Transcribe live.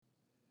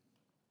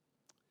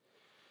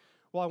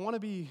Well, I want to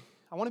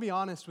be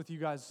honest with you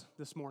guys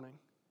this morning.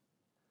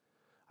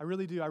 I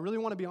really do. I really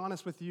want to be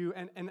honest with you.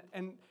 And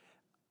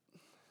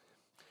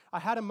I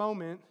had a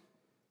moment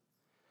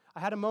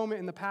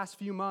in the past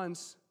few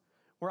months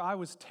where I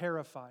was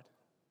terrified.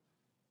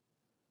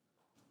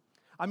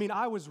 I mean,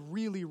 I was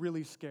really,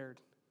 really scared.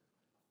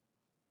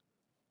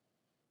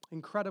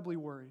 Incredibly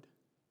worried.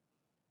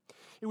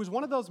 It was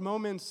one of those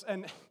moments,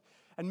 and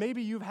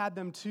maybe you've had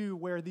them too,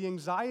 where the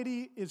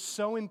anxiety is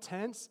so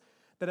intense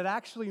that it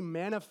actually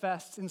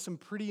manifests in some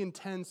pretty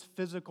intense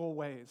physical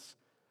ways.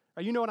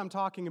 You know what I'm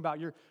talking about.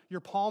 Your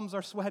palms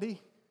are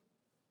sweaty.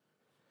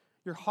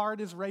 Your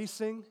heart is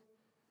racing.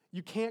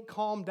 You can't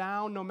calm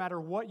down no matter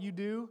what you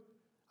do.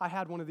 I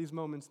had one of these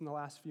moments in the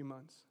last few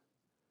months.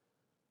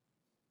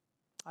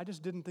 I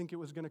just didn't think it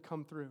was going to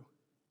come through.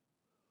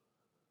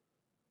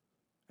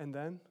 And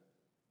then?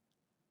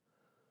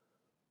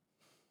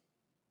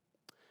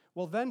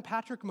 Well, then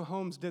Patrick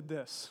Mahomes did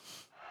this.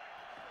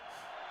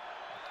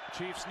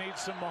 Chiefs need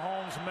some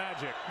Mahomes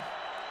magic.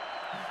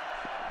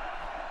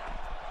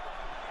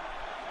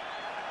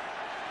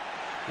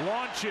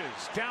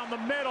 Launches down the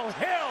middle.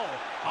 Hill,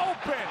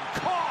 open,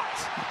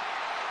 caught.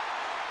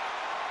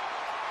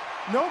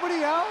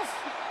 Nobody else?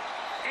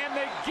 And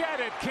they get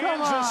it.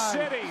 Kansas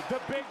City,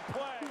 the big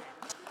play.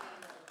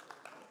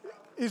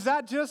 Is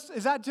that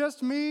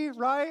just me,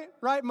 right?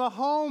 Right?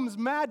 Mahomes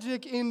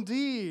magic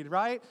indeed,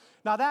 right?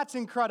 Now that's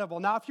incredible.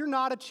 Now if you're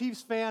not a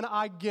Chiefs fan,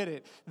 I get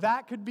it.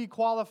 That could be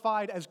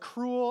qualified as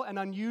cruel and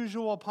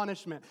unusual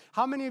punishment.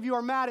 How many of you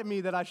are mad at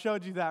me that I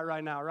showed you that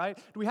right now, right?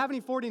 Do we have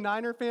any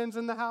 49er fans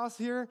in the house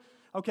here?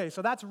 Okay,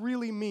 so that's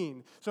really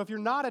mean. So if you're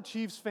not a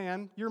Chiefs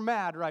fan, you're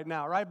mad right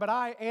now, right? But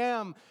I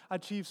am a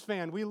Chiefs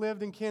fan. We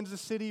lived in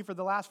Kansas City for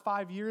the last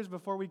 5 years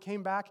before we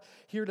came back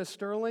here to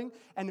Sterling.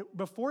 And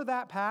before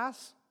that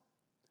pass,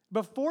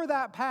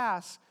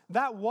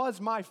 that was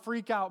my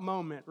freak out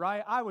moment,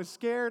 right? I was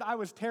scared. I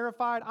was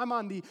terrified. I'm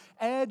on the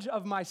edge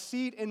of my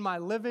seat in my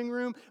living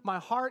room. My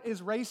heart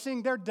is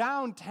racing. They're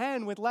down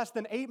 10 with less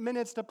than 8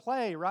 minutes to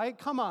play, right?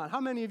 Come on.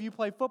 How many of you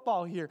play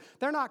football here?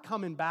 They're not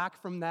coming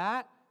back from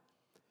that.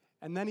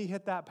 And then he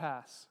hit that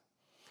pass.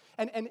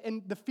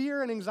 And the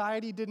fear and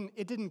anxiety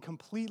didn't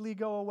completely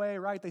go away,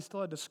 right? They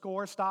still had to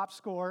stop,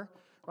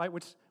 right?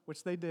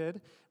 Which they did,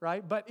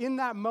 right? But in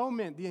that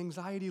moment, the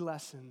anxiety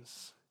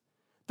lessens.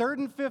 3rd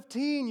and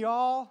 15,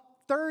 y'all.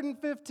 3rd and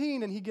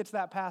 15, and he gets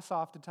that pass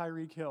off to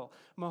Tyreek Hill.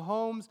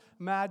 Mahomes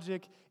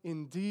magic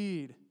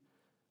indeed.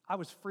 I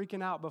was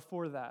freaking out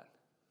before that.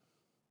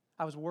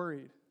 I was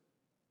worried.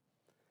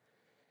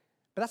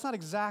 But that's not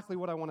exactly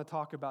what I want to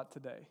talk about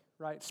today,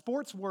 right?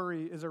 Sports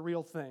worry is a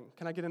real thing.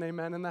 Can I get an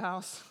amen in the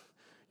house?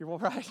 You're all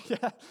right?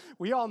 Yeah.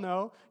 We all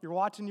know you're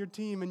watching your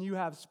team and you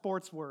have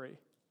sports worry.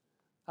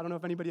 I don't know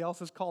if anybody else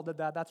has called it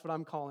that. That's what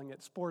I'm calling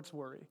it, sports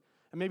worry.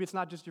 And maybe it's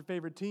not just your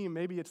favorite team.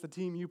 Maybe it's the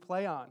team you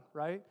play on,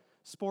 right?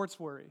 Sports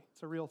worry.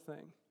 It's a real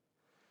thing.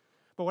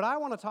 But what I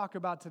want to talk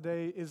about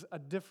today is a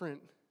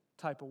different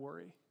type of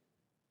worry.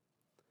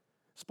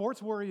 Sports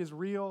worry is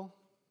real.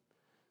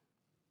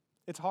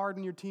 It's hard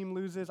when your team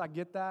loses. I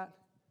get that.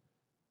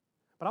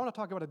 But I want to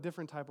talk about a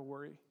different type of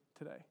worry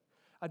today.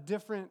 A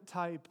different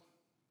type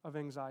of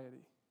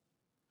anxiety.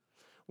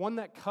 One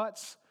that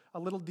cuts a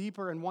little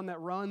deeper and one that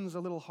runs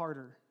a little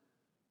harder.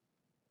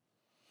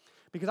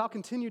 Because I'll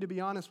continue to be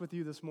honest with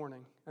you this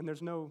morning, and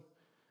there's no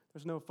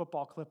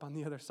football clip on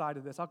the other side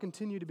of this. I'll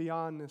continue to be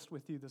honest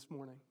with you this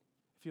morning,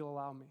 if you'll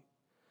allow me.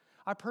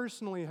 I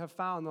personally have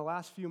found the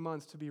last few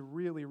months to be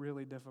really,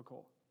 really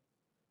difficult.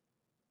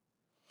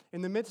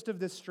 In the midst of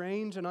this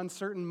strange and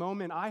uncertain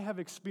moment, I have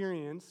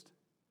experienced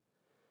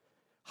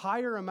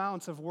higher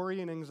amounts of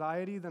worry and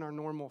anxiety than are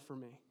normal for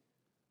me.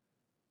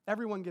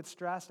 Everyone gets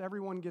stressed,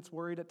 everyone gets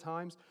worried at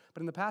times,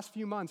 but in the past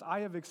few months, I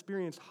have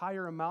experienced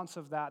higher amounts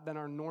of that than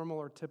are normal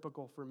or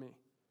typical for me.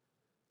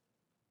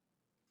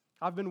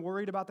 I've been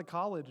worried about the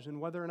college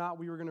and whether or not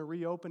we were going to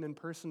reopen in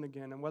person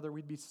again and whether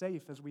we'd be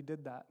safe as we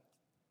did that.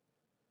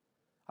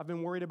 I've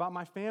been worried about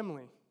my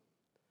family.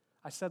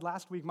 I said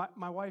last week,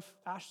 my wife,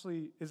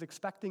 Ashley, is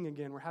expecting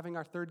again. We're having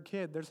our 3rd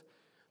kid. There's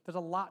a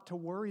lot to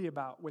worry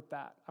about with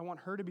that. I want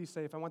her to be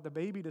safe. I want the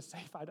baby to be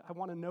safe. I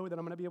want to know that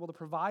I'm going to be able to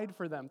provide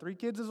for them. 3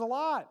 kids is a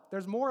lot.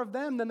 There's more of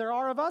them than there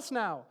are of us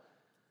now.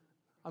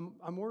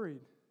 I'm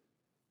worried.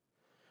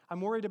 I'm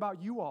worried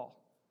about you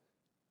all.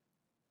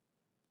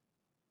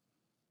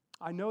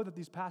 I know that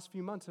these past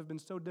few months have been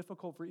so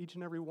difficult for each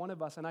and every one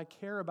of us, and I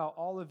care about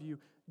all of you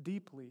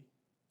deeply.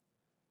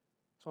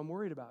 So I'm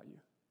worried about you.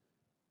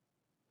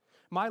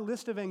 My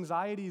list of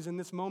anxieties in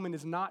this moment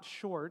is not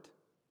short,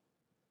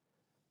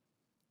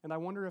 and I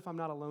wonder if I'm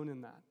not alone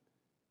in that.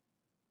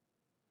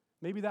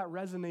 Maybe that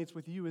resonates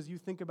with you as you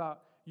think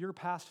about your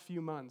past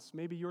few months.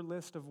 Maybe your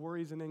list of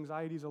worries and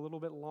anxieties is a little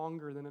bit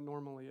longer than it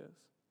normally is.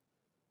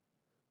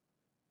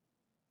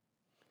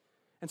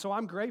 And so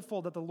I'm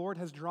grateful that the Lord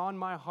has drawn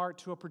my heart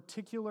to a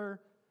particular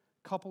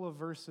couple of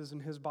verses in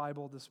His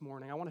Bible this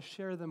morning. I want to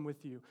share them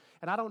with you.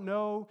 And I don't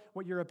know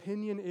what your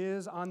opinion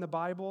is on the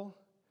Bible,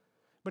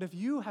 but if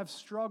you have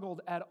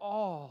struggled at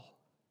all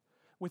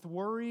with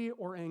worry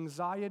or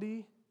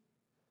anxiety,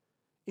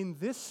 in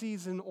this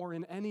season or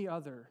in any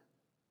other,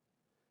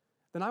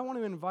 then I want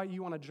to invite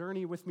you on a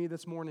journey with me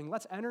this morning.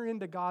 Let's enter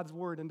into God's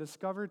Word and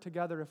discover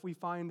together if we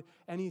find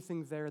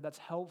anything there that's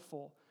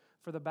helpful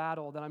for the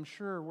battle that I'm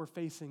sure we're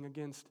facing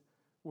against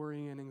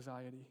worry and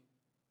anxiety.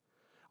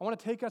 I want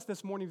to take us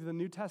this morning to the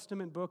New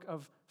Testament book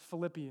of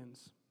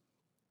Philippians.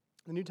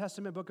 The New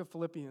Testament book of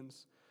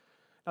Philippians.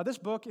 Now, this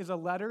book is a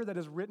letter that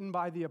is written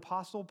by the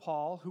Apostle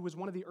Paul, who was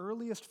one of the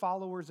earliest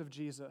followers of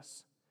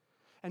Jesus.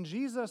 And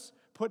Jesus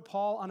put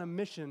Paul on a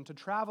mission to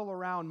travel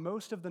around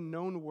most of the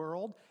known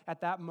world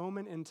at that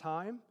moment in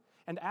time.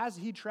 And as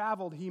he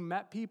traveled, he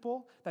met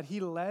people that he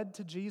led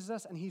to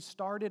Jesus, and he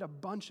started a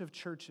bunch of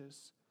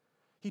churches.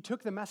 He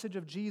took the message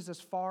of Jesus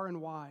far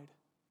and wide.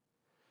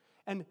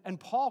 And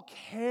Paul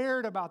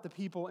cared about the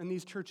people in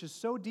these churches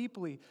so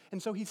deeply,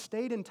 and so he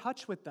stayed in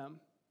touch with them.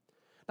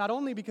 Not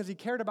only because he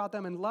cared about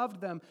them and loved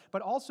them,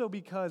 but also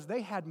because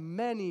they had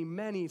many,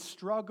 many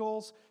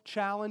struggles,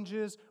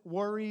 challenges,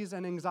 worries,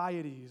 and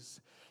anxieties.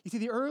 You see,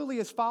 the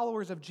earliest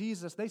followers of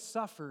Jesus, they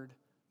suffered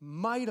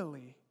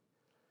mightily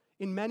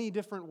in many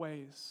different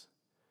ways.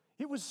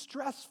 It was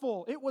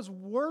stressful. It was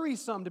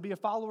worrisome to be a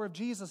follower of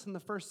Jesus in the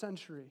first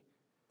century.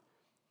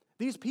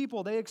 These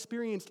people, they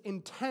experienced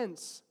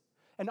intense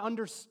and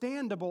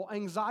understandable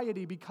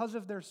anxiety because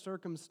of their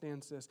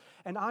circumstances.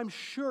 And I'm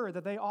sure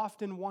that they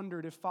often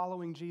wondered if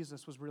following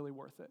Jesus was really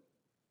worth it.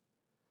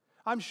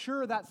 I'm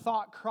sure that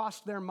thought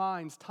crossed their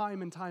minds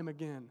time and time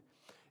again.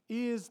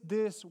 Is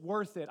this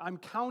worth it? I'm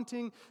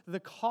counting the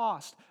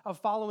cost of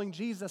following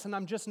Jesus, and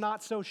I'm just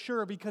not so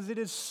sure because it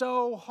is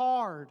so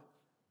hard.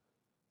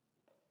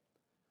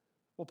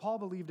 Well, Paul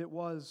believed it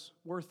was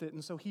worth it,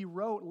 and so he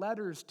wrote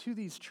letters to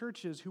these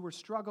churches who were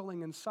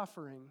struggling and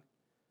suffering.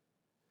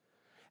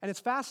 And it's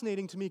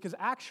fascinating to me because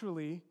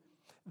actually,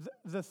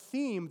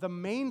 the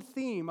main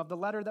theme of the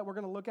letter that we're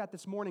going to look at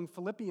this morning,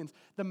 Philippians,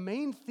 the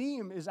main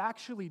theme is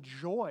actually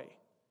joy.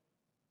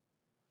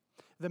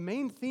 The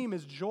main theme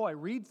is joy.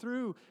 Read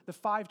through the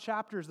 4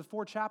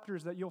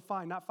 chapters that you'll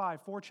find,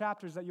 4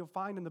 chapters that you'll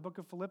find in the book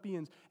of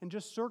Philippians, and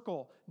just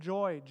circle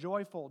joy,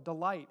 joyful,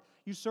 delight.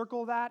 You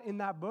circle that in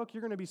that book,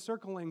 you're going to be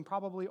circling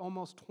probably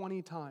almost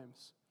 20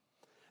 times.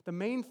 The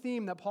main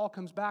theme that Paul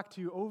comes back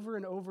to over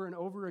and over and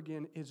over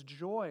again is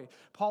joy.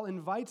 Paul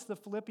invites the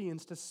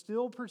Philippians to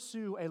still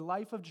pursue a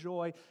life of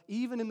joy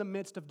even in the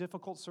midst of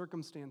difficult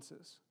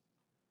circumstances.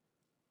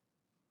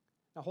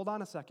 Now hold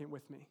on a second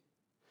with me,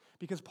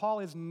 because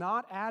Paul is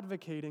not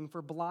advocating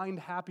for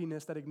blind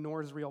happiness that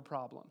ignores real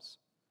problems.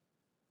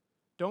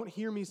 Don't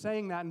hear me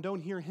saying that, and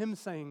don't hear him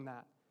saying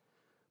that.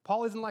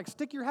 Paul isn't like,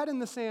 stick your head in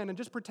the sand and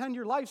just pretend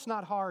your life's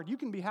not hard. You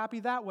can be happy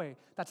that way.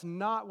 That's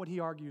not what he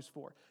argues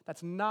for.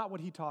 That's not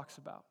what he talks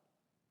about.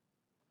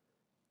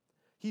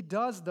 He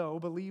does, though,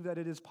 believe that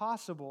it is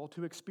possible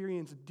to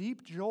experience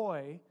deep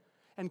joy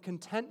and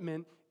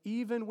contentment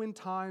even when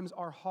times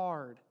are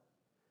hard.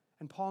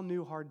 And Paul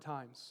knew hard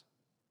times.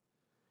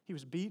 He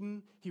was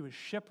beaten. He was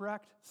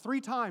shipwrecked.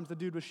 3 times the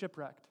dude was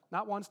shipwrecked.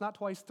 Not once, not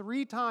twice.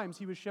 3 times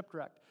he was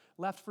shipwrecked.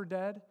 Left for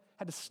dead.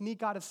 Had to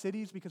sneak out of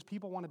cities because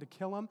people wanted to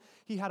kill him.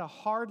 He had a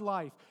hard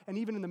life. And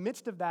even in the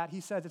midst of that, he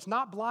says, it's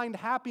not blind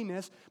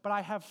happiness, but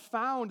I have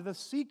found the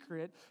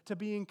secret to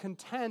being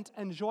content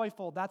and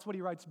joyful. That's what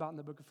he writes about in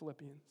the book of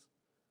Philippians.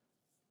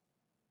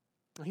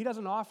 Now, he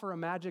doesn't offer a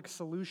magic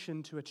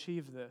solution to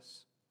achieve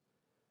this.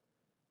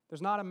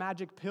 There's not a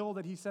magic pill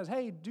that he says,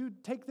 hey,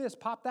 dude, take this,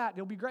 pop that,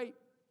 it'll be great.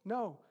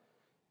 No.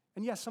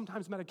 And yes,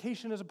 sometimes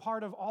medication is a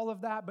part of all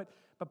of that, but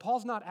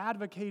Paul's not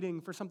advocating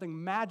for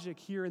something magic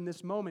here in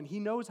this moment. He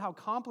knows how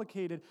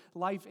complicated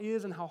life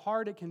is and how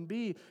hard it can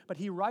be, but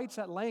he writes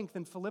at length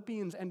in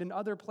Philippians and in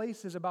other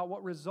places about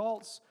what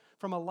results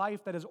from a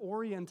life that is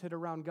oriented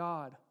around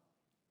God.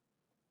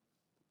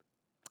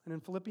 And in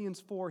Philippians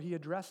 4, he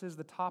addresses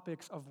the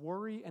topics of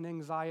worry and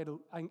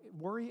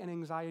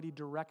anxiety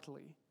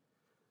directly.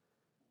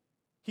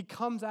 He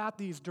comes at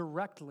these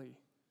directly.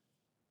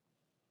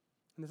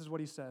 And this is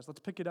what he says. Let's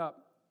pick it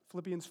up.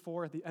 Philippians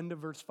 4 at the end of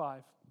verse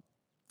 5.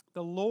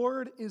 The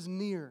Lord is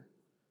near.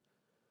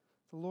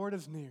 The Lord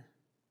is near.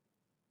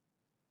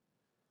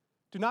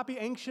 Do not be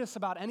anxious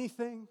about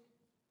anything,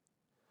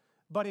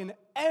 but in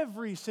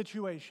every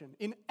situation,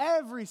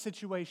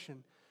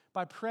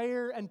 by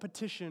prayer and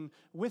petition,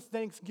 with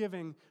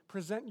thanksgiving,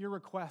 present your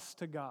requests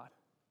to God.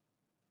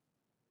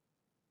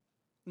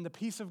 And the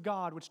peace of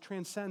God, which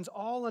transcends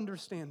all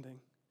understanding,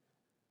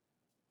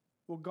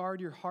 will guard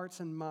your hearts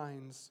and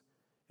minds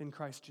in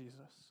Christ Jesus.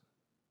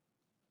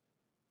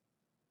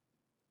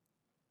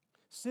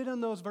 Sit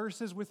on those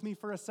verses with me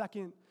for a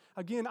second.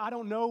 Again, I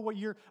don't know what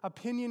your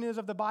opinion is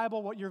of the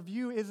Bible, what your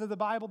view is of the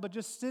Bible, but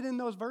just sit in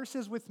those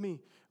verses with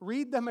me.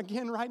 Read them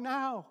again right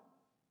now.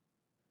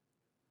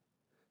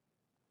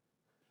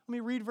 Let me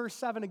read verse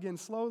 7 again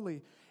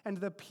slowly. And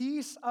the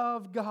peace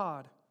of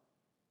God,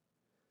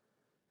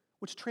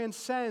 which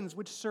transcends,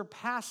 which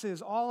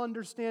surpasses all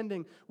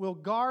understanding, will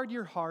guard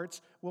your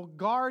hearts, will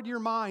guard your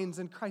minds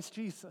in Christ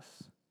Jesus.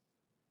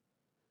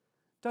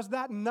 Does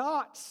that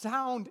not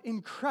sound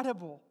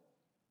incredible?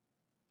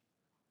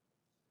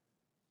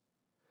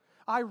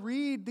 I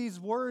read these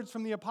words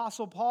from the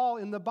Apostle Paul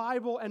in the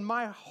Bible, and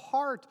my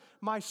heart,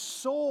 my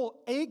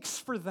soul aches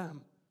for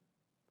them.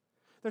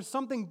 There's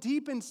something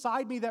deep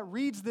inside me that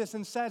reads this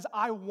and says,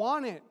 I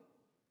want it.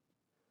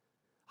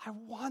 I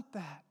want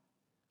that.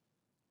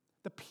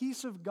 The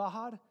peace of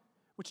God,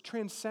 which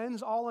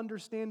transcends all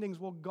understandings,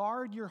 will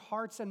guard your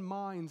hearts and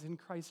minds in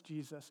Christ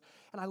Jesus.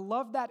 And I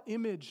love that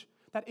image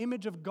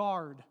of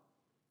guard.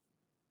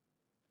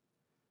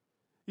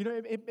 You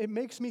know, it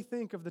makes me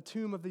think of the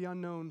tomb of the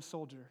unknown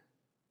soldier.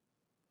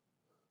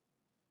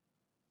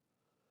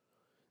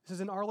 This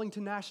is in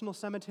Arlington National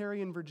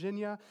Cemetery in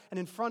Virginia, and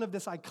in front of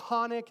this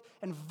iconic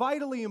and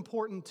vitally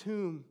important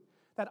tomb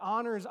that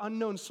honors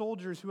unknown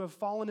soldiers who have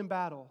fallen in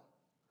battle,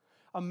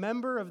 a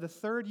member of the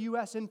 3rd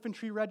U.S.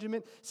 Infantry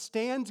Regiment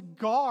stands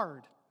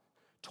guard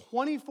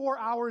 24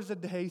 hours a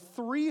day,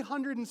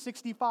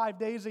 365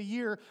 days a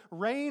year,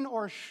 rain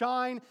or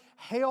shine,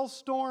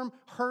 hailstorm,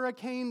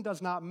 hurricane,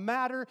 does not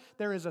matter.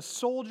 There is a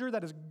soldier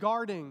that is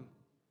guarding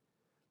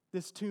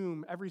this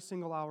tomb every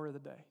single hour of the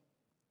day.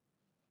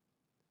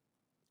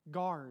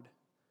 Guard,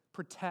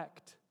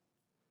 protect,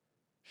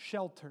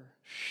 shelter,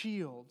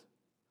 shield.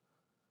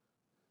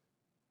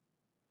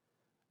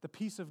 The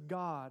peace of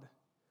God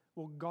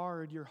will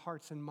guard your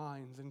hearts and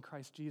minds in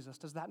Christ Jesus.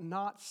 Does that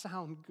not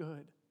sound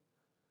good?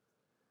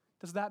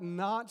 Does that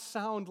not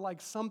sound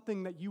like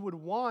something that you would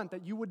want,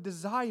 that you would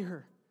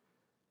desire?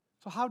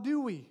 So how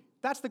do we?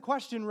 That's the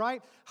question,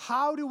 right?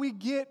 How do we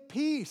get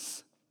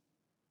peace?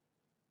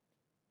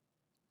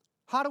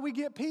 How do we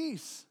get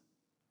peace?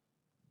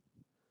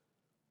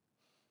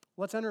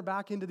 Let's enter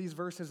back into these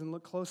verses and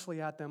look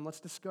closely at them. Let's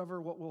discover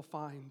what we'll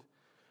find.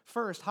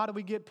 First, how do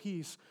we get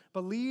peace?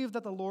 Believe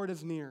that the Lord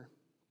is near.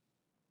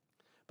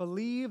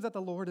 Believe that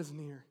the Lord is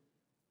near.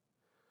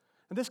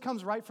 And this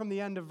comes right from the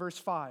end of verse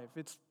 5.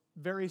 It's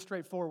very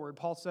straightforward.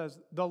 Paul says,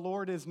 the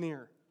Lord is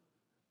near.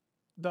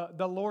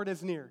 The Lord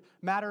is near.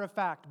 Matter of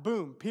fact,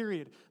 boom,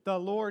 period. The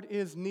Lord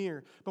is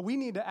near. But we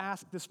need to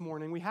ask this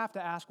morning, we have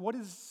to ask, what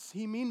does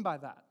he mean by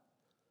that?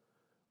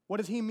 What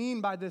does he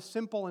mean by this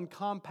simple and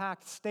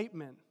compact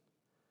statement?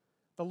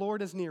 The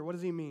Lord is near. What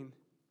does he mean?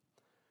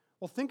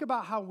 Well, think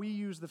about how we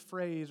use the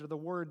phrase or the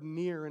word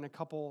near in a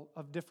couple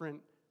of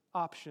different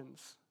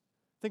options.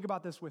 Think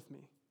about this with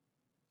me.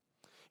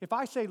 If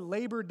I say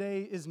Labor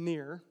Day is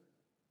near,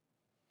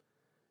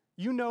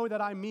 you know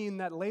that I mean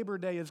that Labor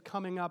Day is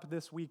coming up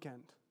this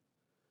weekend.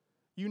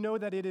 You know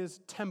that it is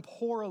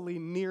temporally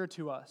near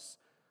to us.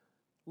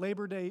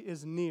 Labor Day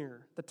is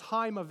near. The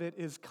time of it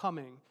is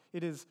coming.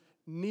 It is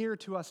near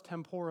to us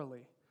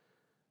temporally.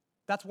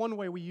 That's one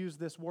way we use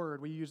this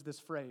word, we use this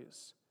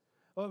phrase.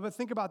 But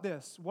think about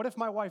this. What if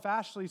my wife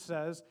Ashley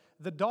says,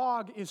 the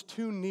dog is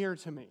too near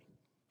to me?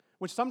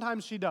 Which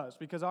sometimes she does,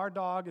 because our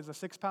dog is a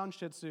 6-pound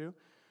Shih Tzu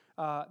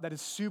that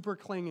is super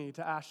clingy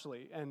to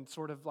Ashley and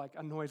sort of like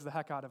annoys the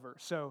heck out of her.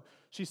 So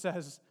she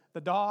says,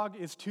 the dog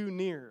is too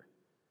near.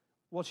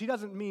 Well, she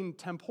doesn't mean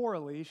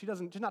temporally.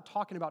 She's not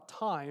talking about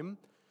time.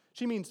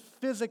 She means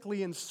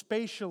physically and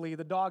spatially,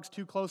 the dog's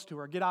too close to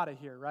her. Get out of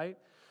here, right?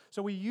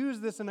 So we use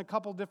this in a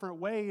couple different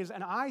ways,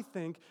 and I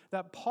think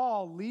that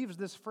Paul leaves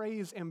this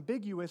phrase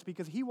ambiguous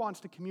because he wants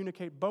to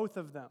communicate both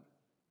of them.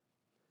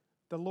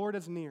 The Lord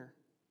is near.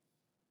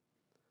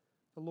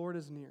 The Lord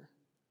is near.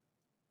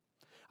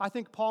 I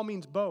think Paul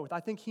means both. I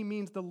think he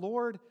means the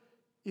Lord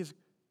is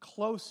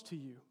close to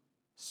you,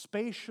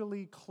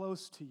 spatially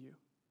close to you.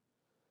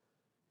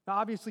 Now,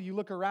 obviously, you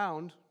look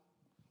around,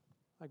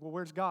 like, well,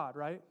 where's God,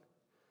 right?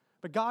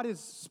 But God is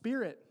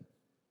spirit.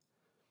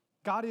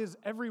 God is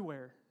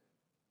everywhere.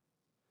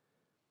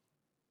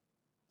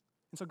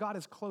 And so God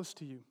is close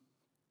to you.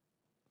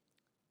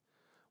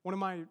 One of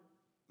my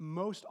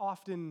most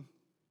often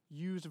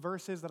used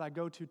verses that I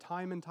go to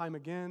time and time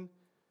again,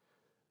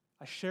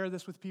 I share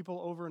this with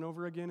people over and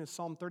over again, is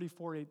Psalm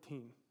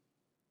 34:18.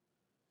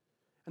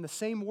 And the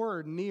same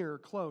word, near,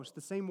 close,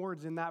 the same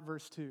words in that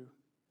verse too.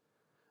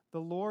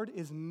 The Lord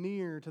is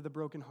near to the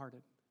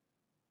brokenhearted.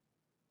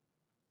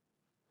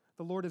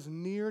 The Lord is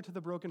near to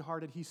the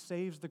brokenhearted. He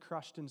saves the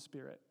crushed in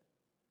spirit.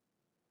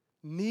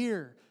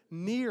 Near,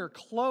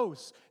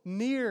 close,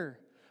 near.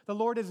 The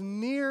Lord is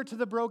near to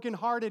the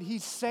brokenhearted. He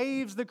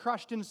saves the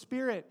crushed in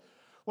spirit.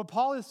 What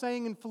Paul is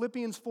saying in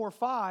Philippians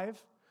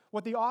 4:5,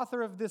 what the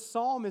author of this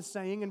psalm is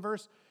saying in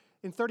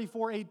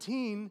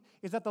 34:18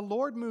 is that the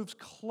Lord moves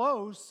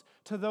close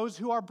to those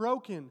who are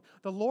broken.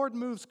 The Lord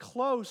moves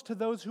close to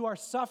those who are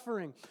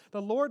suffering.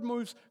 The Lord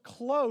moves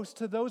close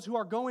to those who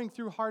are going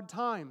through hard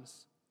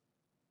times.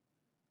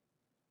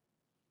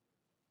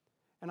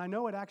 And I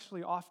know it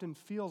actually often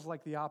feels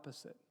like the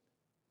opposite,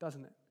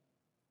 doesn't it?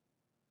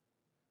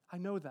 I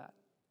know that.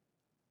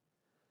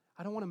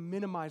 I don't want to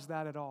minimize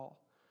that at all.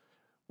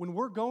 When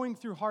we're going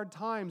through hard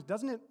times,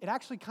 doesn't it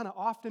actually kind of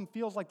often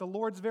feels like the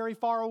Lord's very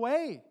far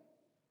away.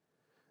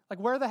 Like,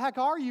 where the heck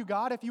are you,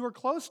 God? If you were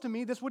close to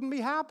me, this wouldn't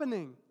be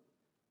happening.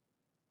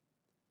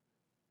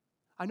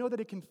 I know that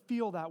it can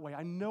feel that way.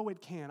 I know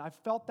it can. I've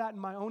felt that in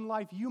my own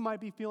life. You might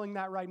be feeling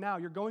that right now.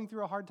 You're going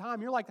through a hard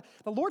time. You're like,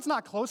 the Lord's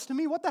not close to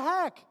me. What the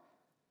heck?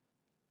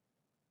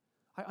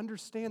 I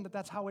understand that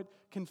that's how it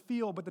can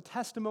feel, but the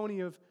testimony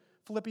of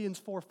Philippians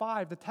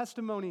 4:5, the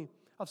testimony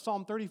of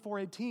Psalm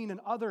 34:18 and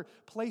other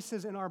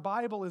places in our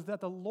Bible is that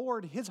the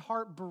Lord, his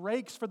heart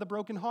breaks for the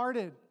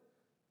brokenhearted.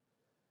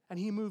 And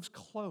he moves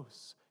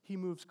close. He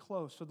moves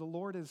close. So the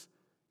Lord is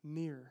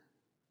near.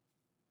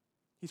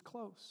 He's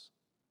close.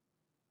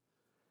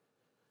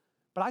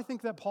 But I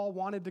think that Paul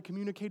wanted to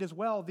communicate as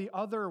well the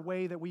other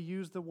way that we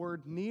use the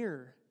word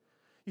near.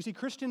 You see,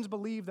 Christians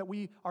believe that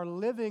we are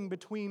living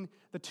between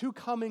the two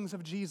comings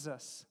of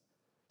Jesus.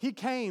 He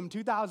came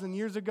 2,000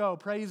 years ago.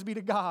 Praise be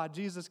to God.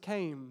 Jesus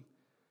came.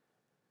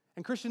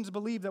 And Christians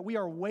believe that we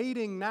are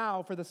waiting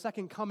now for the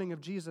second coming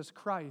of Jesus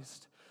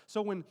Christ.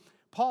 So when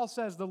Paul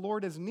says the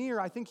Lord is near,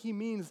 I think he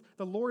means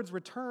the Lord's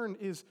return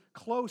is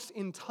close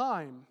in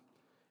time.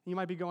 You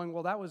might be going,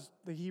 well,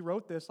 he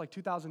wrote this like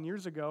 2,000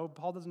 years ago.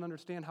 Paul doesn't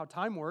understand how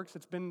time works.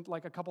 It's been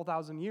like a couple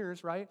thousand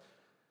years, right?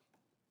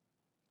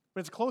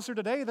 But it's closer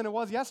today than it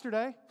was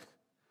yesterday.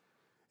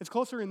 It's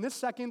closer in this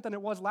second than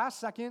it was last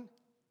second.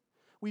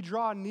 We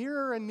draw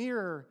nearer and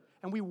nearer,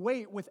 and we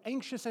wait with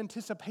anxious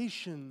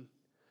anticipation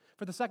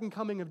for the second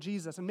coming of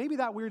Jesus. And maybe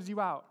that weirds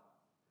you out.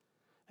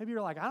 Maybe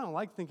you're like, I don't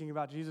like thinking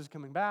about Jesus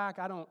coming back.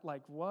 I don't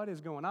like what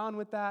is going on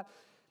with that.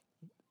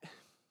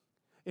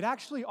 It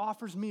actually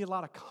offers me a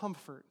lot of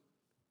comfort.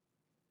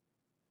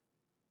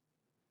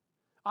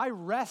 I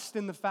rest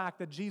in the fact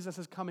that Jesus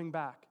is coming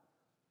back,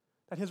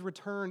 that his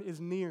return is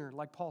near,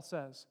 like Paul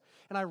says.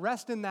 And I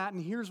rest in that,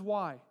 and here's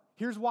why.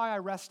 Here's why I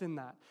rest in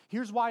that.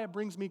 Here's why it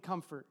brings me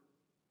comfort.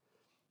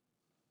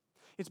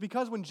 It's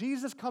because when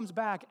Jesus comes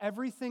back,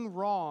 everything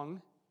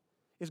wrong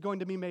is going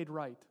to be made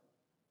right.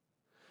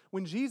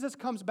 When Jesus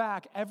comes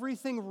back,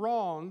 everything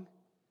wrong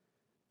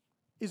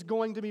is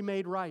going to be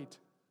made right.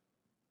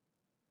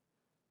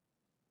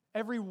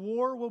 Every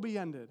war will be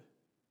ended.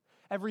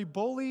 Every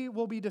bully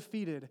will be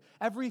defeated.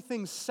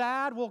 Everything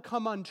sad will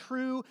come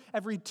untrue.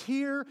 Every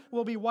tear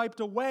will be wiped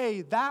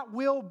away. That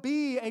will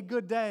be a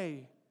good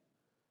day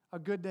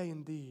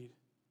indeed.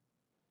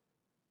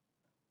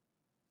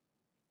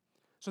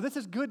 So this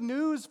is good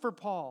news for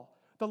Paul.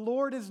 The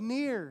Lord is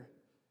near.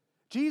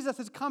 Jesus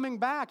is coming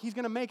back. He's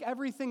going to make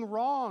everything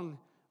wrong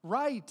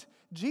right.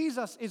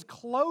 Jesus is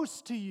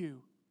close to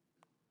you.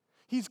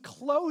 He's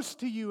close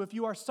to you if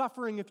you are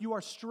suffering, if you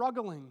are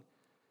struggling.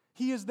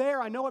 He is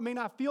there. I know it may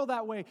not feel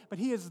that way, but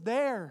he is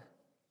there.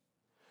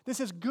 This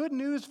is good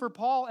news for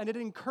Paul, and it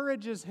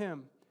encourages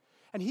him.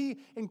 And he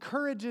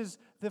encourages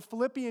the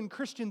Philippian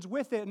Christians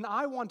with it, and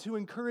I want to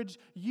encourage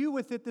you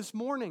with it this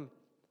morning.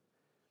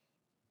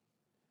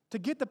 To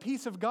get the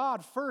peace of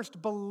God,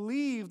 first,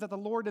 believe that the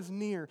Lord is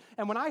near.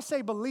 And when I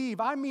say believe,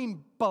 I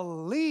mean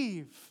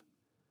believe.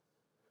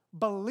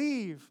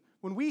 Believe.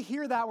 When we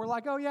hear that, we're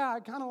like, oh yeah,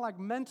 I kind of like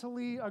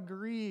mentally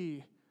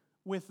agree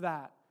with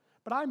that.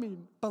 But I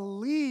mean,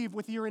 believe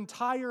with your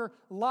entire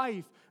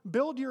life.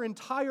 Build your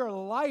entire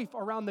life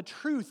around the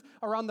truth,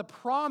 around the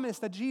promise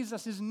that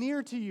Jesus is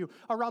near to you,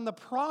 around the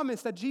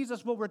promise that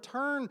Jesus will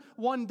return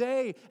one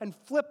day and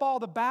flip all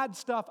the bad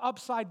stuff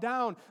upside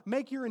down.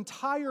 Make your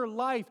entire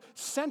life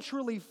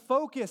centrally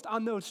focused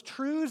on those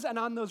truths and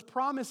on those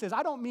promises.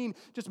 I don't mean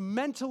just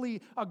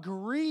mentally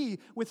agree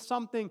with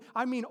something.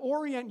 I mean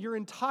orient your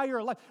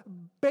entire life.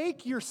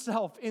 Bake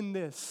yourself in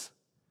this.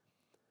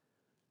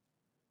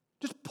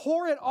 Just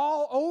pour it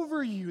all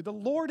over you. The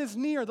Lord is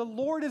near. The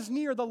Lord is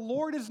near. The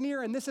Lord is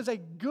near. And this is a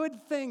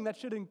good thing that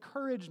should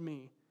encourage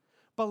me.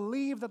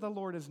 Believe that the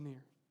Lord is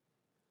near.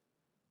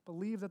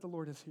 Believe that the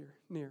Lord is here,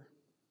 near.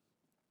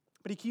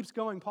 But he keeps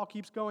going. Paul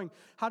keeps going.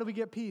 How do we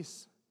get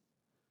peace?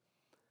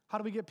 How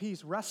do we get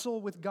peace?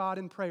 Wrestle with God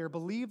in prayer.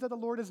 Believe that the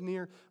Lord is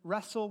near.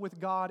 Wrestle with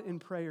God in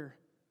prayer.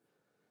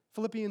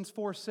 Philippians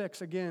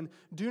 4:6 again,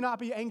 do not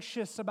be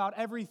anxious about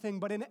everything,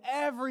 but in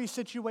every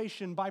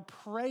situation, by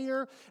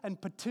prayer and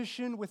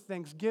petition with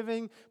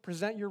thanksgiving,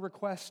 present your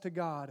requests to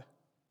God.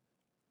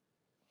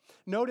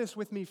 Notice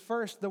with me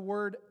first the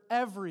word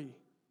every.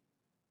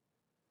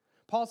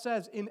 Paul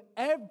says in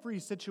every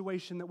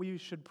situation that we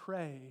should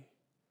pray,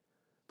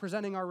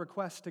 presenting our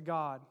requests to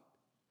God.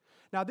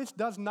 Now this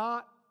does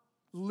not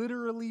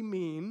literally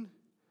mean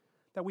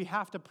that we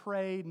have to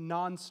pray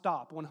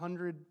nonstop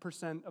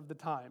 100% of the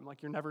time.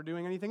 Like you're never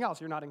doing anything else.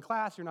 You're not in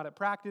class, you're not at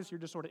practice, you're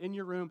just sort of in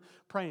your room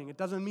praying. It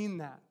doesn't mean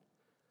that.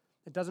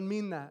 It doesn't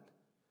mean that.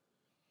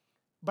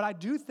 But I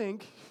do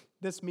think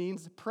this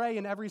means pray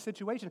in every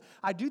situation.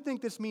 I do think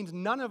this means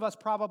none of us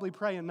probably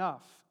pray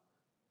enough.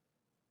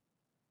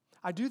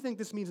 I do think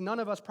this means none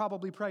of us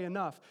probably pray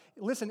enough.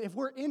 Listen, if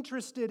we're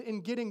interested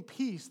in getting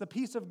peace, the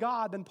peace of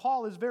God, then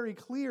Paul is very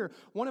clear.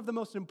 One of the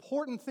most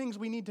important things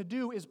we need to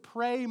do is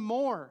pray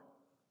more.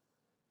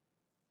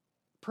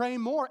 Pray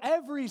more.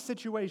 Every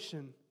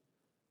situation,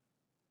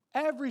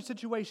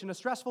 a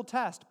stressful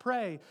test,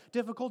 pray.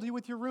 Difficulty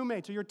with your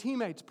roommates or your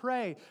teammates,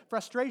 pray.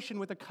 Frustration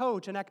with a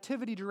coach, an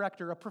activity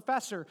director, a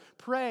professor,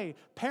 pray.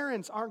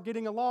 Parents aren't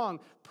getting along,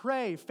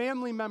 pray.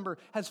 Family member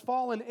has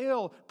fallen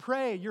ill,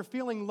 pray. You're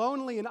feeling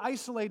lonely and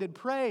isolated,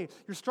 pray.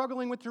 You're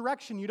struggling with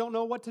direction, you don't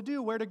know what to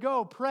do, where to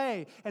go,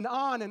 pray. And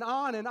on and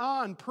on and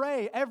on,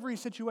 pray. Every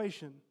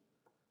situation.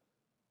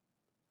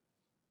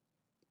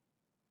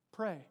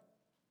 Pray.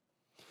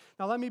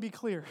 Now let me be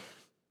clear.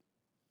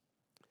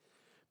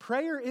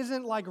 Prayer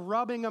isn't like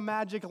rubbing a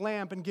magic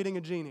lamp and getting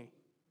a genie.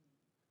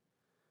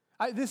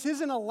 This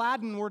isn't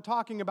Aladdin we're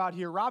talking about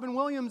here. Robin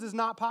Williams is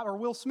not, or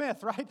Will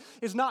Smith, right,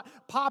 is not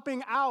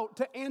popping out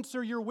to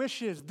answer your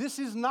wishes. This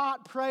is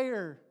not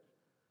prayer.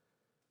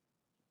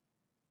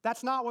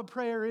 That's not what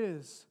prayer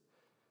is.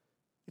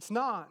 It's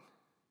not.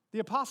 The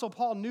Apostle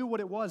Paul knew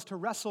what it was to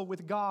wrestle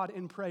with God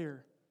in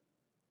prayer.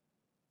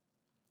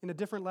 In a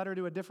different letter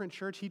to a different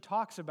church, he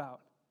talks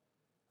about,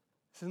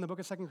 this is in the book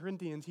of 2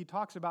 Corinthians, he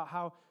talks about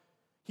how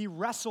he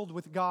wrestled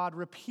with God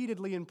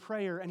repeatedly in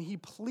prayer, and he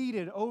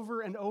pleaded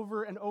over and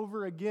over and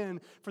over again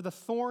for the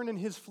thorn in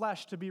his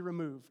flesh to be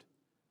removed.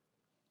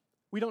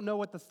 We don't know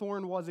what the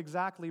thorn was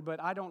exactly,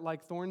 but I don't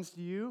like thorns,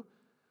 do you?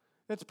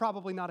 It's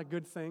probably not a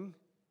good thing.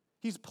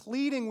 He's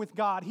pleading with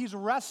God. He's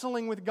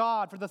wrestling with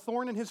God for the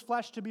thorn in his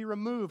flesh to be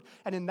removed.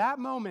 And in that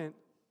moment,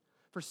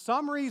 for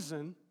some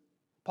reason,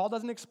 Paul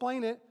doesn't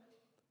explain it,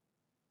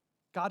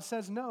 God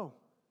says no.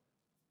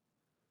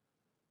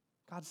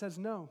 God says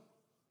no.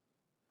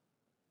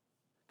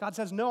 God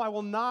says, no, I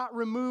will not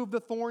remove the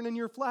thorn in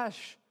your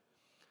flesh.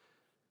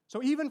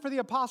 So even for the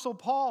Apostle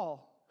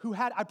Paul, who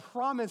had, I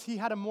promise he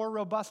had a more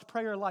robust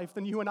prayer life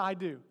than you and I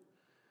do.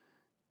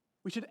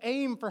 We should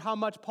aim for how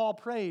much Paul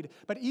prayed.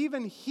 But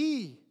even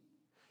he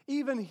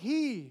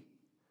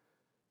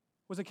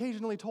was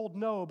occasionally told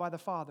no by the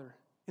Father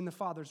in the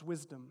Father's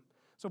wisdom.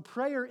 So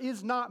prayer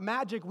is not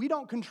magic. We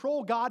don't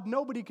control God.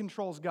 Nobody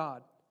controls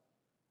God.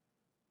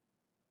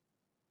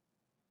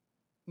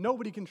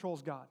 Nobody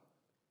controls God.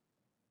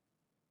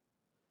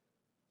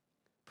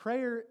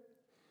 Prayer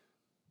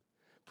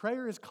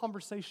is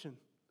conversation.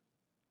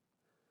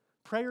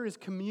 Prayer is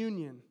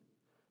communion.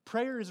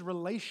 Prayer is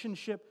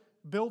relationship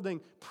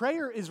building.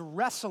 Prayer is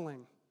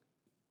wrestling.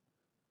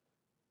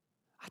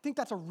 I think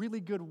that's a really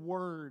good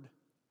word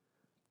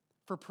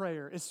for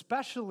prayer,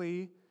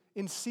 especially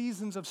in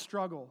seasons of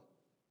struggle.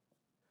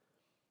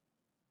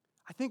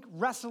 I think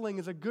wrestling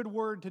is a good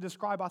word to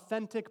describe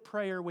authentic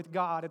prayer with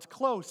God. It's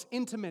close,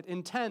 intimate,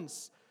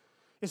 intense.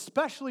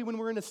 Especially when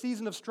we're in a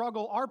season of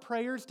struggle, our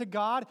prayers to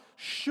God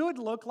should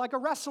look like a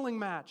wrestling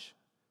match.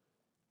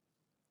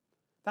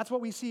 That's what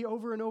we see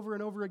over and over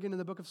and over again in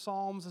the book of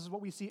Psalms. This is what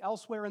we see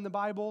elsewhere in the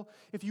Bible.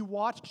 If you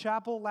watched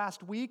chapel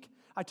last week,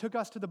 I took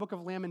us to the book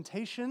of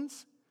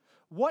Lamentations.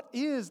 What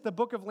is the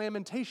book of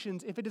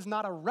Lamentations if it is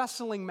not a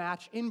wrestling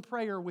match in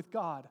prayer with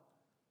God?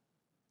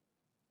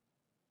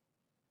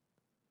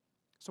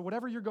 So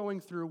whatever you're going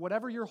through,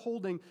 whatever you're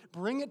holding,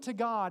 bring it to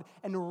God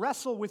and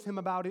wrestle with Him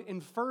about it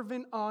in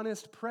fervent,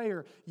 honest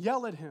prayer.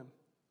 Yell at Him.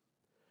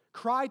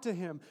 Cry to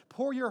Him.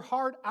 Pour your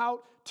heart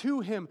out to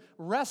Him.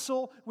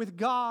 Wrestle with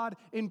God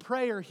in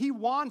prayer. He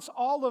wants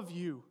all of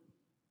you.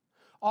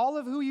 All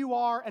of who you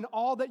are and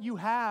all that you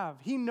have.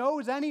 He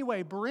knows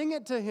anyway. Bring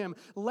it to Him.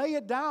 Lay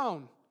it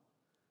down.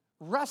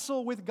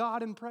 Wrestle with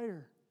God in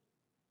prayer.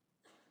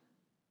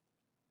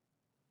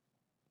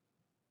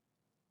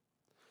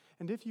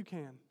 And if you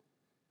can,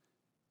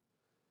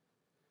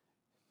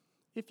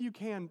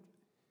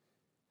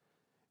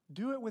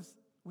 do it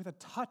with a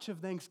touch of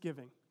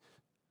thanksgiving.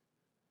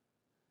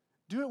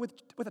 Do it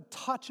with a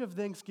touch of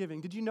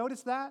thanksgiving. Did you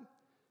notice that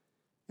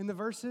in the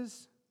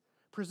verses?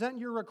 Present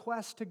your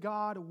request to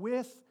God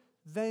with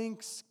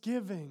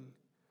thanksgiving.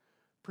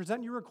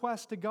 Present your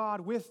request to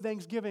God with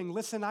thanksgiving.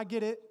 Listen, I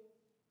get it.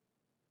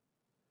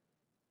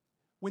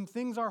 When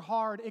things are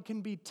hard, it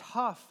can be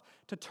tough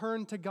to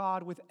turn to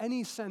God with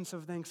any sense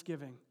of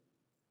thanksgiving.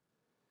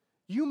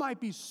 You might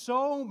be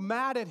so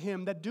mad at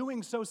Him that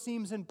doing so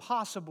seems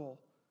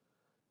impossible.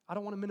 I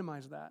don't want to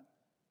minimize that.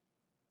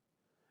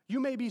 You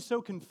may be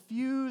so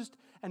confused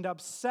and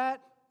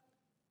upset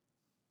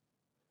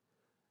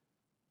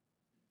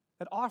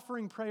that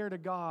offering prayer to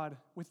God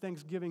with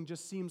thanksgiving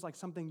just seems like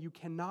something you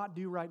cannot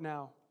do right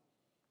now.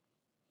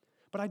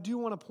 But I do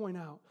want to point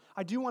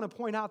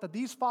out that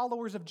these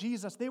followers of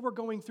Jesus, they were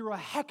going through a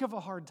heck of a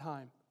hard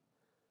time.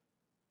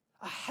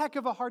 A heck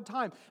of a hard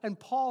time. And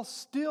Paul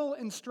still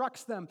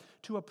instructs them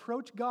to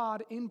approach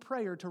God in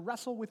prayer, to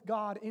wrestle with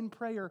God in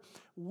prayer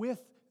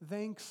with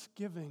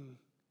thanksgiving.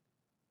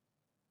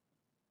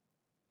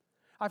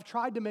 I've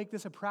tried to make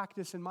this a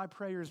practice in my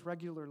prayers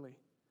regularly.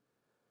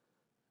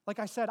 Like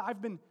I said,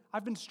 I've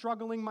been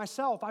struggling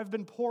myself. I've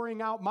been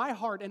pouring out my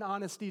heart in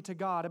honesty to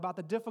God about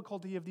the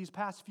difficulty of these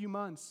past few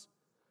months.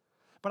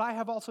 But I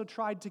have also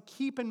tried to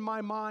keep in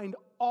my mind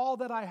all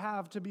that I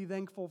have to be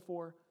thankful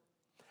for.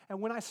 And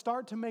when I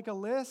start to make a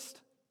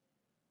list,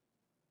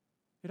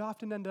 it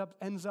often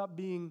ends up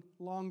being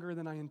longer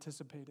than I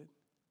anticipated.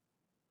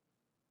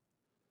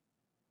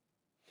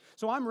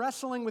 So I'm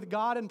wrestling with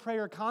God in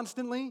prayer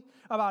constantly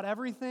about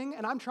everything,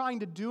 and I'm trying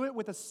to do it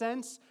with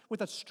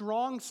a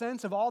strong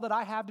sense of all that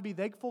I have to be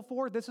thankful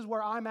for. This is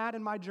where I'm at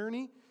in my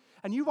journey.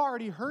 And you've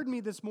already heard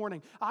me this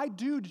morning. I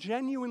do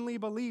genuinely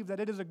believe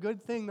that it is a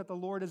good thing that the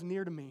Lord is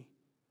near to me.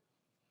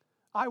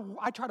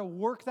 I try to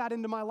work that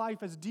into my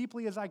life as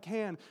deeply as I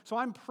can. So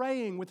I'm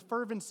praying with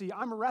fervency.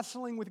 I'm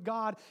wrestling with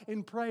God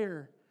in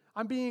prayer.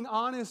 I'm being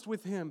honest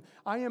with Him.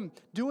 I am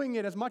doing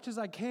it as much as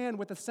I can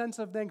with a sense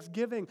of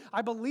thanksgiving.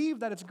 I believe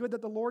that it's good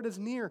that the Lord is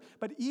near.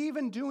 But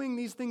even doing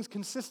these things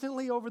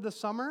consistently over the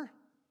summer,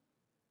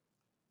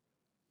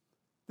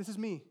 this is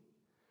me.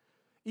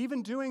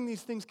 Even doing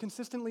these things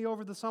consistently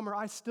over the summer,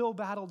 I still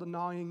battled a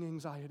gnawing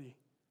anxiety.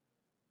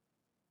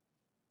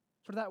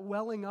 Sort of that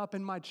welling up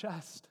in my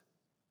chest,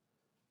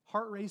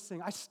 heart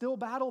racing. I still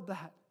battled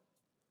that.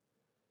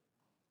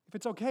 If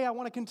it's okay, I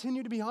want to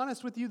continue to be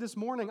honest with you this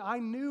morning. I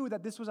knew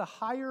that this was a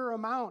higher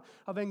amount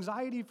of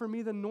anxiety for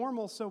me than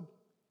normal, so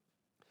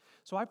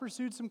I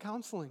pursued some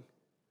counseling.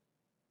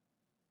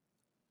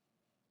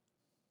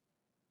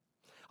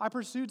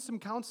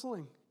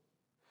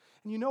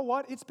 And you know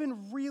what? It's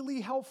been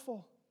really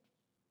helpful.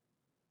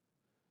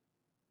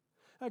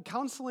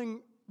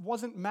 Counseling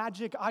wasn't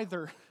magic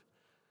either.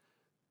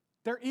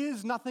 There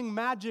is nothing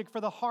magic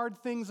for the hard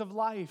things of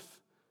life.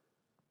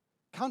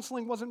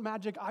 Counseling wasn't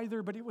magic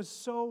either, but it was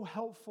so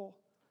helpful.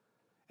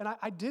 And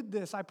I did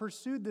this, I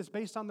pursued this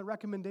based on the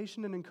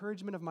recommendation and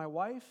encouragement of my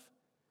wife,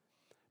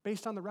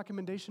 based on the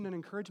recommendation and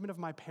encouragement of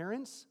my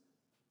parents.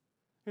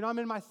 You know, I'm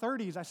in my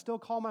 30s, I still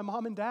call my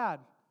mom and dad.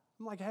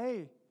 I'm like,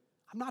 hey,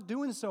 I'm not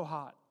doing so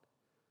hot.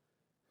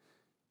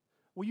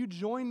 Will you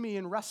join me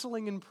in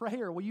wrestling in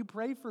prayer? Will you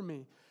pray for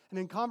me? And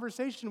in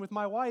conversation with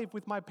my wife,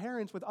 with my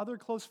parents, with other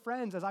close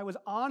friends, as I was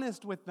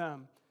honest with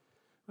them,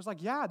 I was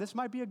like, yeah, this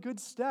might be a good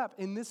step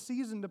in this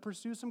season to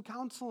pursue some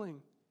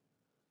counseling.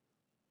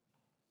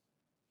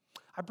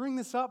 I bring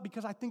this up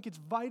because I think it's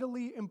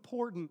vitally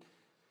important.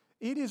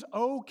 It is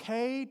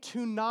okay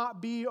to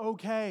not be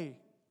okay.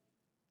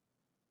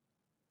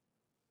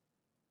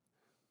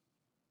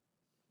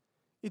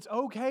 It's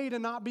okay to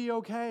not be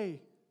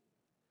okay.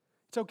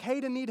 It's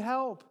okay to need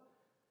help.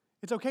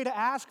 It's okay to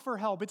ask for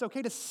help. It's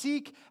okay to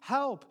seek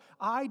help.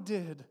 I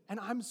did, and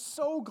I'm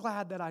so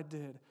glad that I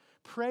did.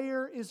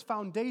 Prayer is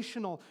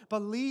foundational.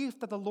 Belief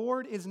that the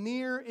Lord is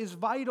near is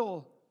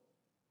vital.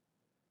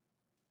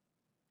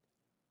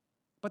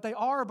 But they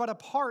are but a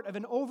part of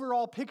an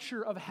overall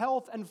picture of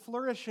health and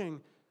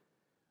flourishing.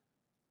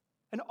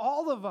 And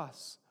all of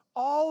us,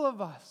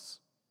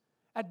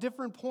 at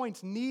different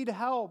points need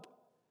help.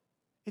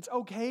 It's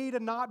okay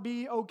to not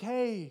be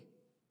okay.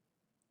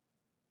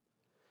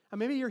 And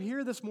maybe you're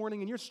here this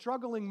morning and you're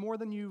struggling more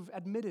than you've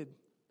admitted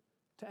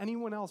to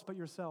anyone else but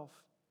yourself.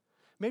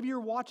 Maybe you're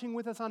watching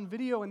with us on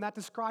video and that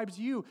describes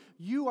you.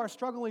 You are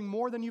struggling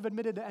more than you've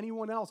admitted to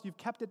anyone else. You've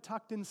kept it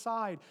tucked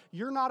inside.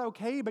 You're not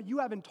okay, but you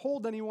haven't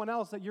told anyone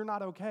else that you're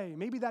not okay.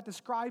 Maybe that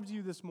describes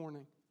you this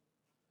morning.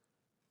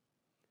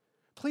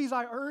 Please,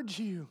 I urge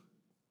you,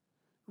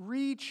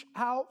 reach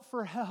out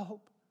for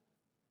help.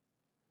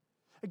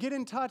 Get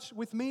in touch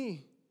with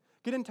me.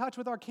 Get in touch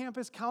with our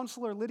campus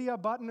counselor, Lydia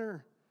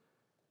Butner.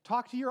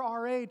 Talk to your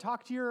RA,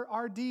 talk to your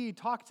RD,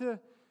 talk to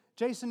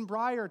Jason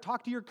Breyer,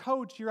 talk to your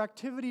coach, your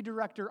activity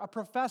director, a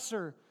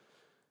professor.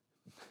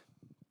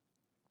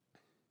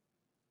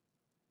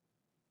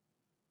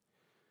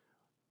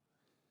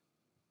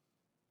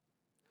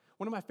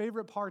 One of my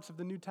favorite parts of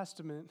the New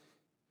Testament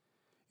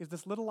is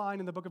this little line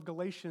in the book of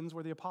Galatians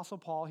where the Apostle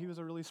Paul, he was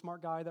a really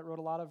smart guy that wrote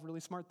a lot of really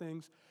smart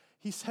things.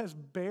 He says,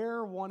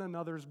 bear one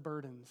another's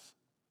burdens.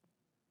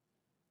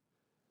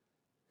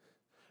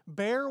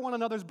 Bear one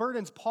another's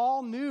burdens.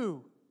 Paul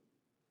knew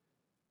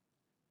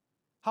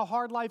how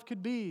hard life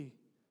could be.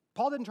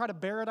 Paul didn't try to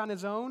bear it on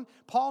his own.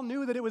 Paul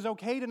knew that it was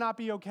okay to not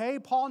be okay.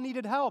 Paul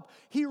needed help.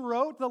 He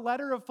wrote the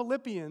letter of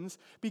Philippians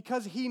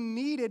because he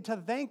needed to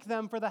thank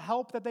them for the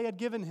help that they had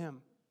given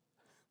him.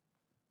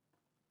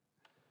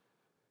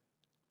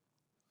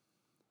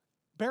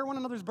 Bear one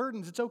another's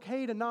burdens. It's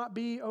okay to not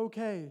be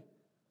okay.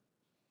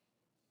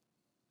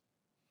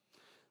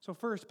 So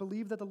first,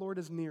 believe that the Lord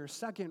is near.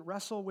 Second,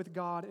 wrestle with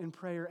God in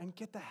prayer and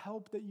get the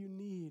help that you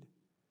need.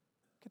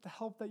 Get the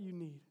help that you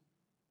need.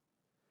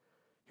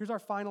 Here's our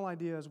final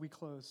idea as we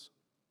close.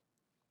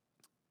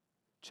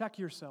 Check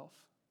yourself.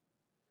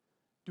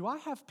 Do I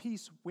have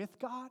peace with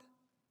God?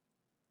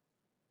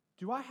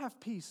 Do I have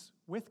peace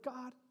with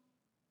God?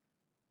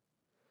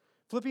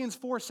 Philippians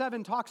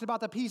 4:7 talks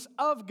about the peace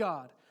of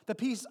God. The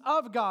peace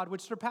of God,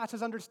 which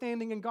surpasses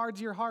understanding and guards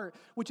your heart,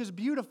 which is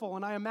beautiful.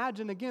 And I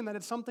imagine, again, that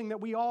it's something that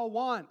we all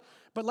want.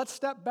 But let's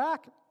step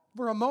back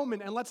for a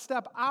moment and let's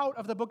step out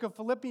of the book of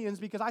Philippians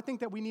because I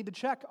think that we need to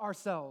check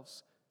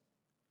ourselves.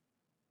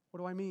 What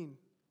do I mean?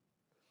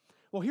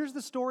 Well, here's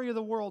the story of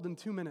the world in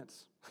 2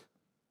 minutes.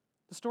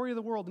 The story of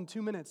the world in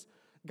 2 minutes.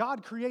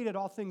 God created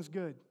all things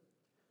good,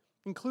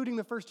 including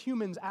the first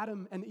humans,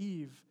 Adam and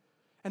Eve.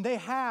 And they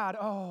had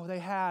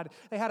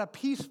a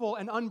peaceful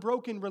and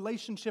unbroken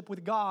relationship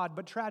with God,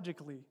 but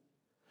tragically,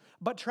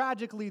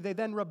 they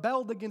then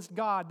rebelled against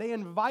God.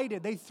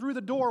 They threw the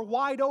door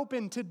wide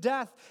open to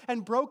death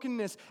and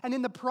brokenness. And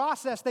in the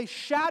process, they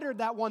shattered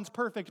that once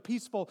perfect,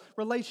 peaceful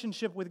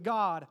relationship with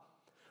God.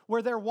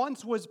 Where there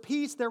once was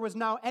peace, there was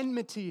now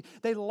enmity.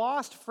 They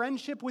lost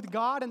friendship with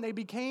God and they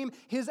became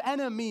His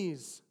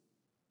enemies.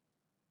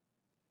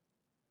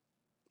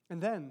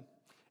 And then,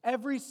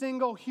 Every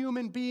single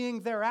human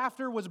being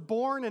thereafter was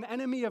born an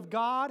enemy of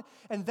God,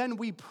 and then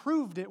we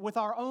proved it with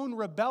our own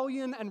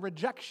rebellion and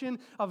rejection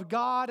of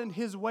God and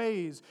His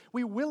ways.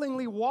 We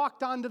willingly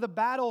walked onto the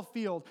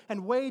battlefield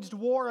and waged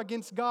war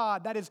against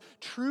God. That is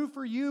true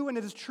for you, and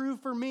it is true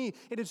for me.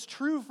 It is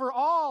true for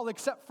all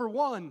except for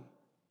one.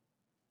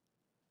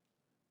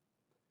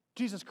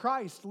 Jesus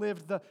Christ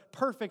lived the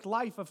perfect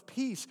life of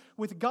peace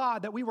with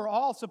God that we were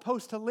all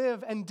supposed to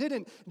live and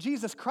didn't.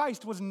 Jesus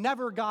Christ was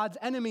never God's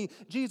enemy.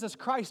 Jesus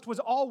Christ was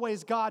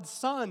always God's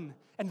son.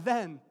 And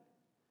then,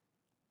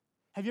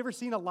 have you ever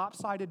seen a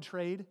lopsided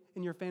trade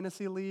in your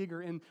fantasy league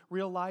or in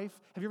real life?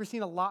 Have you ever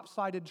seen a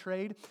lopsided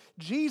trade?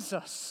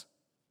 Jesus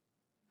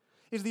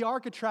is the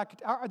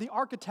architect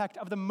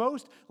of the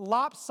most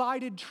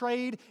lopsided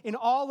trade in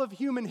all of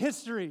human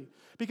history,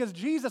 because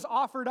Jesus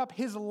offered up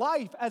His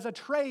life as a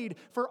trade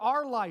for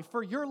our life,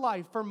 for your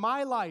life, for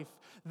my life.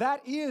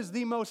 That is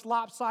the most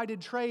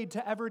lopsided trade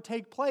to ever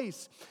take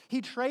place.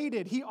 He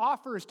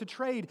offers to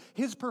trade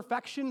His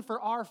perfection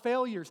for our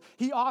failures.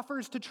 He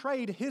offers to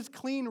trade His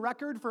clean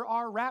record for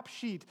our rap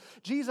sheet.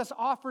 Jesus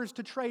offers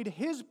to trade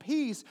His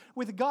peace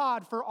with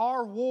God for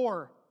our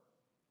war.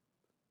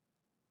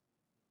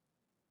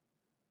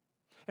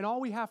 And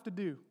all we have to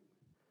do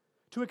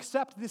to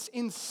accept this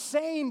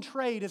insane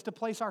trade is to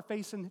place our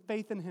faith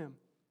in Him.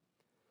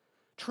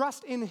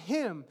 Trust in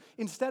Him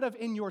instead of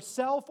in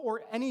yourself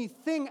or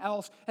anything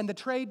else, and the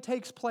trade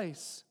takes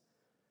place.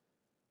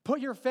 Put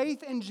your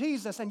faith in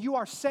Jesus and you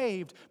are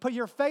saved. Put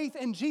your faith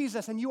in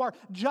Jesus and you are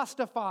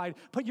justified.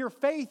 Put your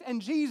faith in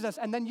Jesus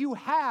and then you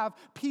have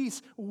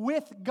peace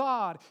with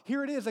God.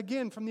 Here it is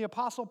again from the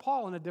Apostle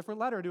Paul in a different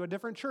letter to a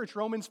different church,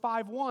 Romans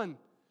 5:1.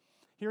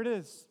 Here it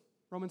is.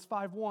 Romans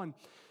 5:1.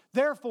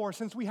 Therefore,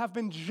 since we have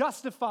been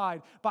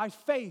justified by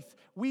faith,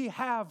 we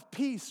have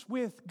peace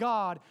with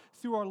God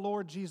through our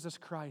Lord Jesus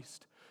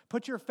Christ.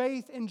 Put your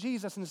faith in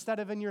Jesus instead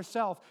of in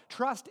yourself.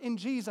 Trust in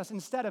Jesus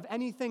instead of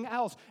anything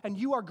else. And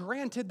you are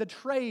granted the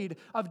trade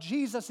of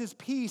Jesus'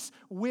 peace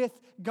with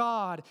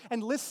God.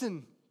 And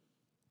listen,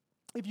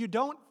 if you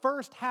don't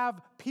first have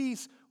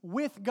peace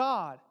with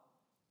God,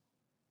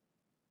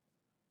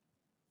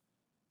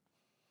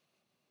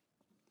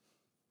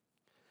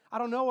 I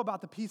don't know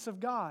about the peace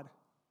of God.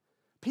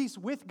 Peace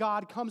with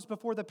God comes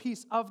before the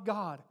peace of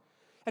God.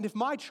 And if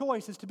my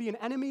choice is to be an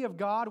enemy of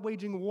God,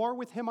 waging war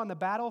with Him on the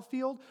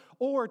battlefield,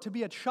 or to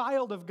be a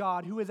child of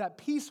God who is at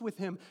peace with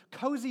Him,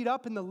 cozied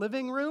up in the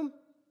living room,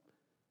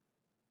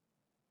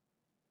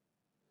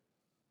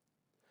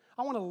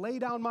 I want to lay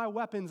down my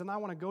weapons and I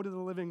want to go to the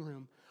living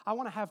room. I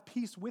want to have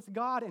peace with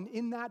God, and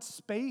in that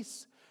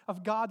space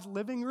of God's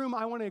living room,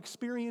 I want to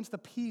experience the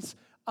peace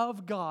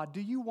of God.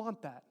 Do you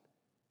want that?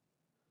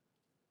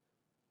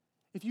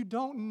 If you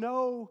don't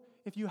know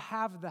if you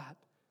have that,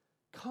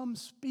 come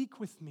speak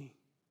with me.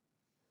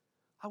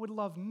 I would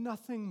love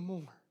nothing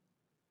more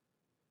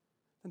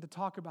than to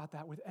talk about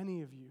that with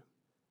any of you.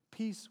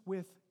 Peace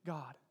with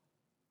God.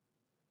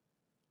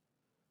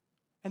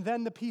 And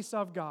then the peace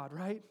of God,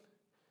 right?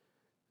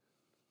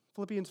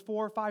 Philippians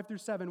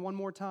 4:5-7, one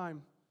more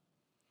time.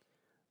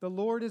 The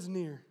Lord is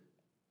near.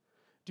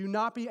 Do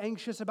not be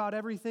anxious about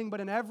everything, but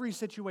in every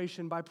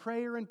situation, by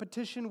prayer and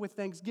petition with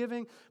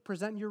thanksgiving,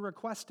 present your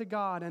request to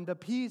God, and the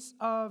peace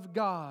of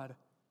God,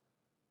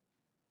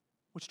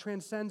 which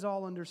transcends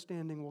all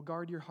understanding, will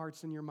guard your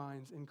hearts and your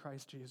minds in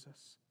Christ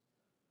Jesus.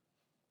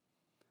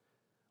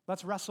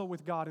 Let's wrestle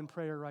with God in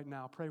prayer right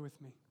now. Pray with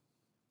me.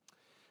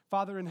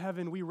 Father in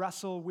heaven, we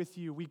wrestle with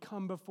you. We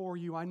come before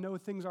you. I know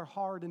things are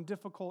hard and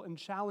difficult and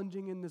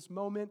challenging in this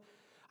moment.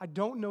 I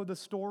don't know the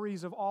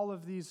stories of all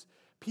of these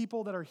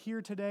people that are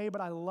here today, but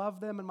I love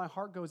them and my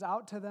heart goes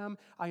out to them.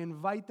 I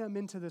invite them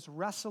into this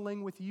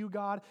wrestling with you,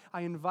 God.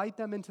 I invite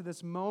them into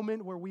this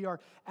moment where we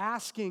are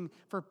asking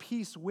for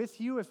peace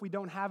with you. If we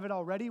don't have it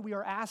already, we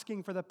are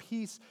asking for the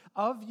peace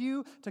of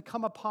you to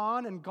come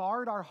upon and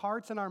guard our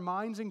hearts and our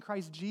minds in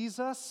Christ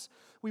Jesus.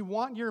 We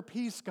want your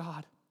peace,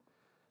 God.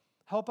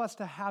 Help us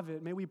to have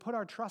it. May we put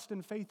our trust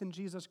and faith in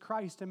Jesus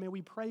Christ, and may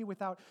we pray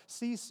without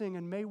ceasing,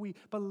 and may we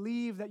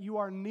believe that you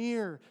are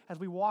near as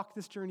we walk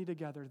this journey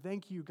together.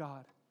 Thank you,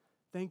 God.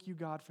 Thank you,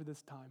 God, for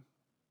this time.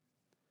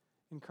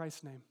 In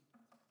Christ's name,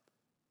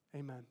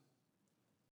 amen.